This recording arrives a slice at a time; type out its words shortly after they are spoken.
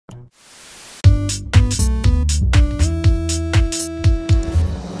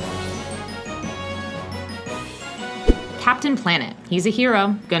Captain Planet. He's a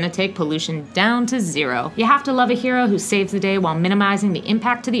hero, gonna take pollution down to zero. You have to love a hero who saves the day while minimizing the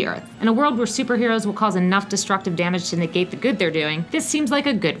impact to the Earth. In a world where superheroes will cause enough destructive damage to negate the good they're doing, this seems like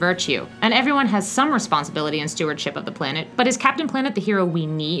a good virtue. And everyone has some responsibility and stewardship of the planet, but is Captain Planet the hero we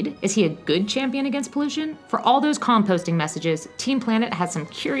need? Is he a good champion against pollution? For all those composting messages, Team Planet has some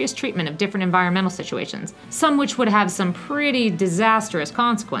curious treatment of different environmental situations, some which would have some pretty disastrous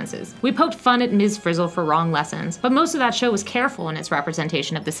consequences. We poked fun at Ms. Frizzle for wrong lessons, but most of that show was careful in its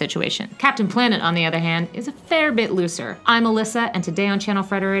representation of the situation. Captain Planet, on the other hand, is a fair bit looser. I'm Elissa, and today on Channel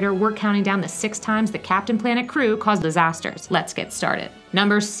Frederator, we're counting down the 6 times the Captain Planet crew caused disasters. Let's get started.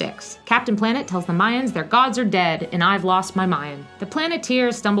 Number 6. Captain Planet tells the Mayans their gods are dead and I've lost my Mayan. The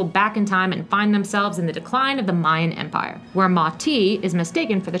Planteers stumble back in time and find themselves in the decline of the Mayan Empire, where Ma-Ti is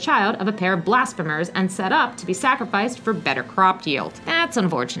mistaken for the child of a pair of blasphemers and set up to be sacrificed for better crop yield. That's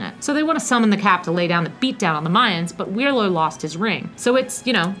unfortunate. So they want to summon the Cap to lay down the beatdown on the Mayans, but Wheeler lost his ring. So it's,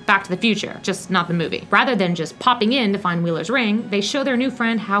 Back to the Future, just not the movie. Rather than just popping in to find Wheeler's ring, they show their new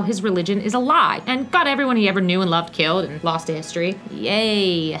friend how his religion is a lie and got everyone he ever knew and loved killed and lost to history.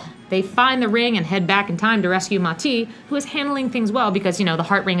 Yay! They find the ring and head back in time to rescue Ma-Ti, who is handling things well because, the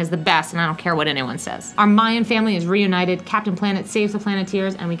heart ring is the best and I don't care what anyone says. Our Mayan family is reunited, Captain Planet saves the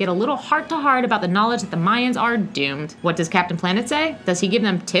Planteers, and we get a little heart-to-heart about the knowledge that the Mayans are doomed. What does Captain Planet say? Does he give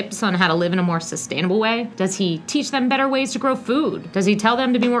them tips on how to live in a more sustainable way? Does he teach them better ways to grow food? Does he tell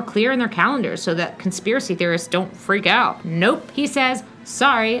them to be more clear in their calendars so that conspiracy theorists don't freak out? Nope. He says,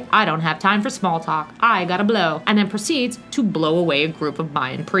 "Sorry, I don't have time for small talk. I gotta blow," and then proceeds to blow away a group of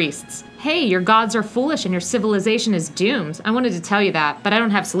Mayan priests. Hey, your gods are foolish and your civilization is doomed. I wanted to tell you that, but I don't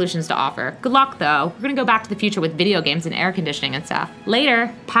have solutions to offer. Good luck though. We're gonna go back to the future with video games and air conditioning and stuff.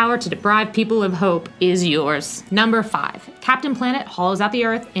 Later, power to deprive people of hope is yours. Number 5. Captain Planet hollows out the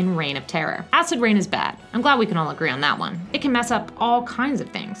Earth in Reign of Terror. Acid rain is bad. I'm glad we can all agree on that one. It can mess up all kinds of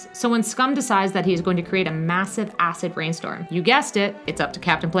things. So when Scum decides that he is going to create a massive acid rainstorm, you guessed it, it's up to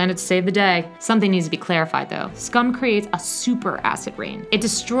Captain Planet to save the day. Something needs to be clarified though. Scum creates a super acid rain. It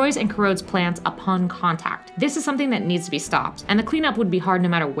destroys and corrodes plants upon contact. This is something that needs to be stopped, and the cleanup would be hard no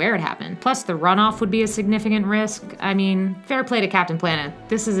matter where it happened. Plus, the runoff would be a significant risk. I mean, fair play to Captain Planet.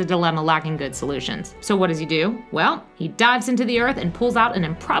 This is a dilemma lacking good solutions. So what does he do? Well, he dives into the Earth and pulls out an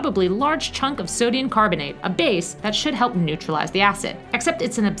improbably large chunk of sodium carbonate, a base that should help neutralize the acid. Except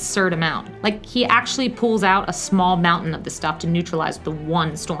it's an absurd amount. Like, he actually pulls out a small mountain of the stuff to neutralize the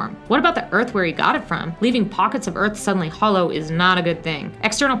one storm. What about the Earth where he got it from? Leaving pockets of Earth suddenly hollow is not a good thing.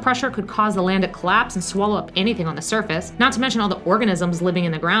 External pressure could cause the land to collapse and swallow up anything on the surface, not to mention all the organisms living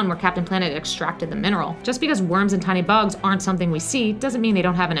in the ground where Captain Planet extracted the mineral. Just because worms and tiny bugs aren't something we see doesn't mean they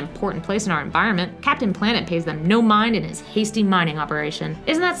don't have an important place in our environment. Captain Planet pays them no mind in his hasty mining operation.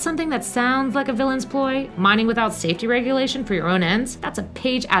 Isn't that something that sounds like a villain's ploy? Mining without safety regulation for your own ends? That's a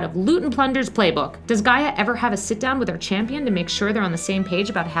page out of Loot and Plunder's playbook. Does Gaia ever have a sit down with her champion to make sure they're on the same page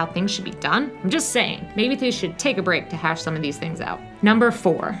about how things should be done? I'm just saying, maybe they should take a break to hash some of these things out. Number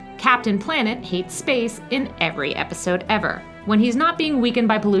 4. Captain Planet hates space in every episode ever. When he's not being weakened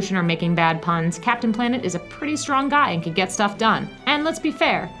by pollution or making bad puns, Captain Planet is a pretty strong guy and can get stuff done. And let's be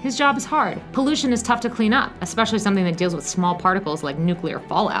fair, his job is hard. Pollution is tough to clean up, especially something that deals with small particles like nuclear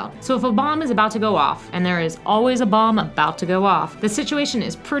fallout. So if a bomb is about to go off, and there is always a bomb about to go off, the situation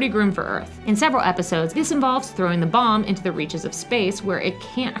is pretty grim for Earth. In several episodes, this involves throwing the bomb into the reaches of space where it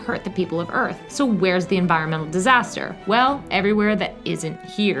can't hurt the people of Earth. So where's the environmental disaster? Well, everywhere that isn't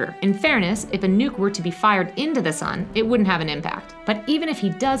here. In fairness, if a nuke were to be fired into the sun, it wouldn't have an impact. But even if he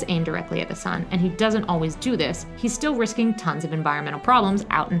does aim directly at the sun, and he doesn't always do this, he's still risking tons of environmental problems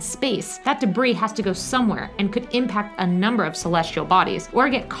out in space. That debris has to go somewhere and could impact a number of celestial bodies, or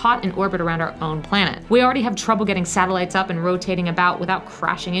get caught in orbit around our own planet. We already have trouble getting satellites up and rotating about without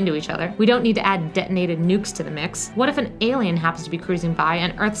crashing into each other. We don't need to add detonated nukes to the mix. What if an alien happens to be cruising by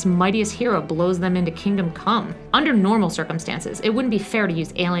and Earth's mightiest hero blows them into Kingdom Come? Under normal circumstances, it wouldn't be fair to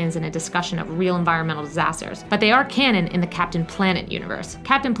use aliens in a discussion of real environmental disasters, but they are canon in the Captain Planet universe.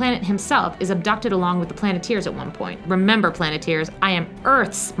 Captain Planet himself is abducted along with the Planteers at one point. Remember, Planteers, I am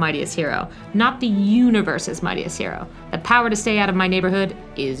Earth's mightiest hero, not the universe's mightiest hero. The power to stay out of my neighborhood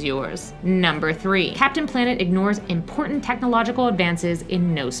is yours. Number 3. Captain Planet ignores important technological advances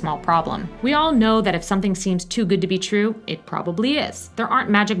in no small problem. We all know that if something seems too good to be true, it probably is. There aren't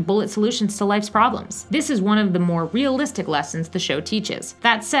magic bullet solutions to life's problems. This is one of the more realistic lessons the show teaches.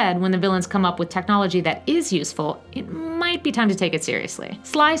 That said, when the villains come up with technology that is useful, it might be time to take it seriously.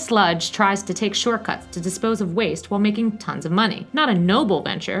 Sly Sludge tries to take shortcuts to dispose of waste while making tons of money. Not a noble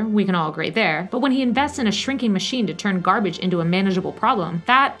venture, we can all agree there, but when he invests in a shrinking machine to turn turn garbage into a manageable problem,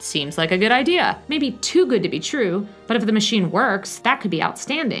 that seems like a good idea. Maybe too good to be true, but if the machine works, that could be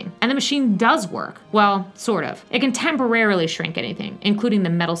outstanding. And the machine does work. Well, sort of. It can temporarily shrink anything, including the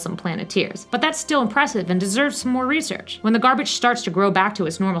meddlesome Planteers. But that's still impressive and deserves some more research. When the garbage starts to grow back to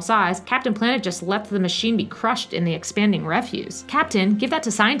its normal size, Captain Planet just lets the machine be crushed in the expanding refuse. Captain, give that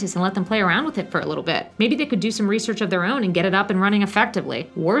to scientists and let them play around with it for a little bit. Maybe they could do some research of their own and get it up and running effectively.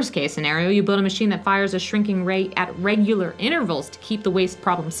 Worst case scenario, you build a machine that fires a shrinking rate at regular intervals to keep the waste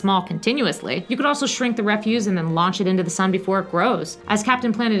problem small continuously. You could also shrink the refuse and then launch it into the sun before it grows, as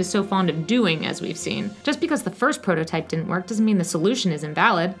Captain Planet is so fond of doing, as we've seen. Just because the first prototype didn't work doesn't mean the solution is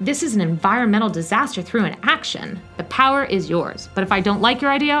invalid. This is an environmental disaster through an action. The power is yours, but if I don't like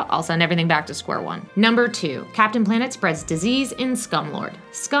your idea, I'll send everything back to square one. Number 2, Captain Planet spreads disease in Scumlord.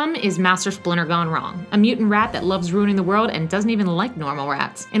 Scum is Master Splinter gone wrong, a mutant rat that loves ruining the world and doesn't even like normal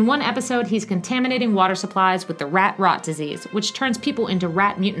rats. In one episode, he's contaminating water supplies with the rat rot disease, which turns people into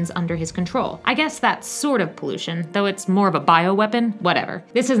rat mutants under his control. I guess that's sort of pollution, though it's more of a bioweapon. Whatever.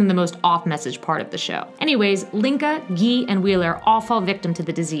 This isn't the most off-message part of the show. Anyways, Linka, Guy, and Wheeler all fall victim to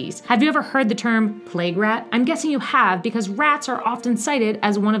the disease. Have you ever heard the term plague rat? I'm guessing you have, because rats are often cited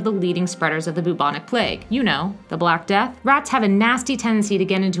as one of the leading spreaders of the bubonic plague. You know, the Black Death. Rats have a nasty tendency to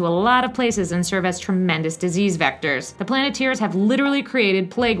get into a lot of places and serve as tremendous disease vectors. The Planteers have literally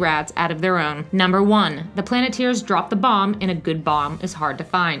created plague rats out of their own. Number 1, the Planteers drop the bomb, and a good bomb is hard to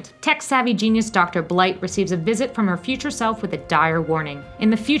find. Tech-savvy genius Dr. Blight receives a visit from her future self with a dire warning. In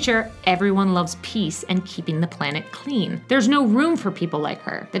the future, everyone loves peace and keeping the planet clean. There's no room for people like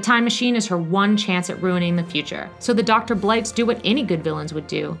her. The time machine is her one chance at ruining the future. So the Dr. Blights do what any good villains would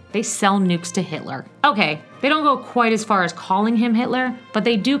do. They sell nukes to Hitler. Okay, they don't go quite as far as calling him Hitler, but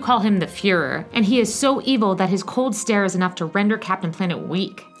they do call him the Führer, and he is so evil that his cold stare is enough to render Captain Planet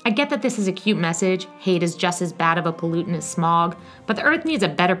weak. I get that this is a cute message, hate is just as bad of a pollutant as smog, but the Earth needs a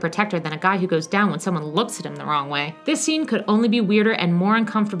better protector than a guy who goes down when someone looks at him the wrong way. This scene could only be weirder and more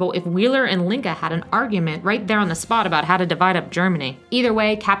uncomfortable if Wheeler and Linka had an argument right there on the spot about how to divide up Germany. Either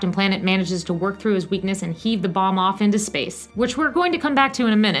way, Captain Planet manages to work through his weakness and heave the bomb off into space, which we're going to come back to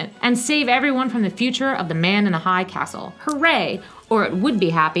in a minute, and save everyone from the future of the man in the high castle. Hooray! Or it would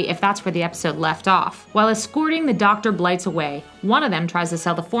be happy if that's where the episode left off. While escorting the Dr. Blights away, one of them tries to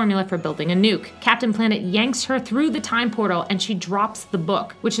sell the formula for building a nuke. Captain Planet yanks her through the time portal and she drops the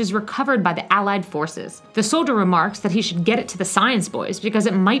book, which is recovered by the Allied forces. The soldier remarks that he should get it to the science boys because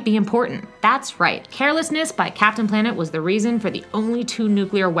it might be important. That's right, carelessness by Captain Planet was the reason for the only 2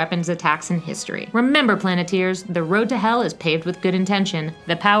 nuclear weapons attacks in history. Remember, Planteers, the road to hell is paved with good intention.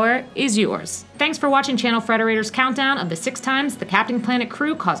 The power is yours. Thanks for watching Channel Frederator's countdown of the 6 times the Captain Planet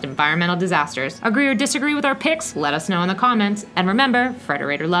crew caused environmental disasters. Agree or disagree with our picks? Let us know in the comments. And remember,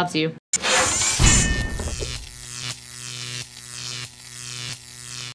 Frederator loves you.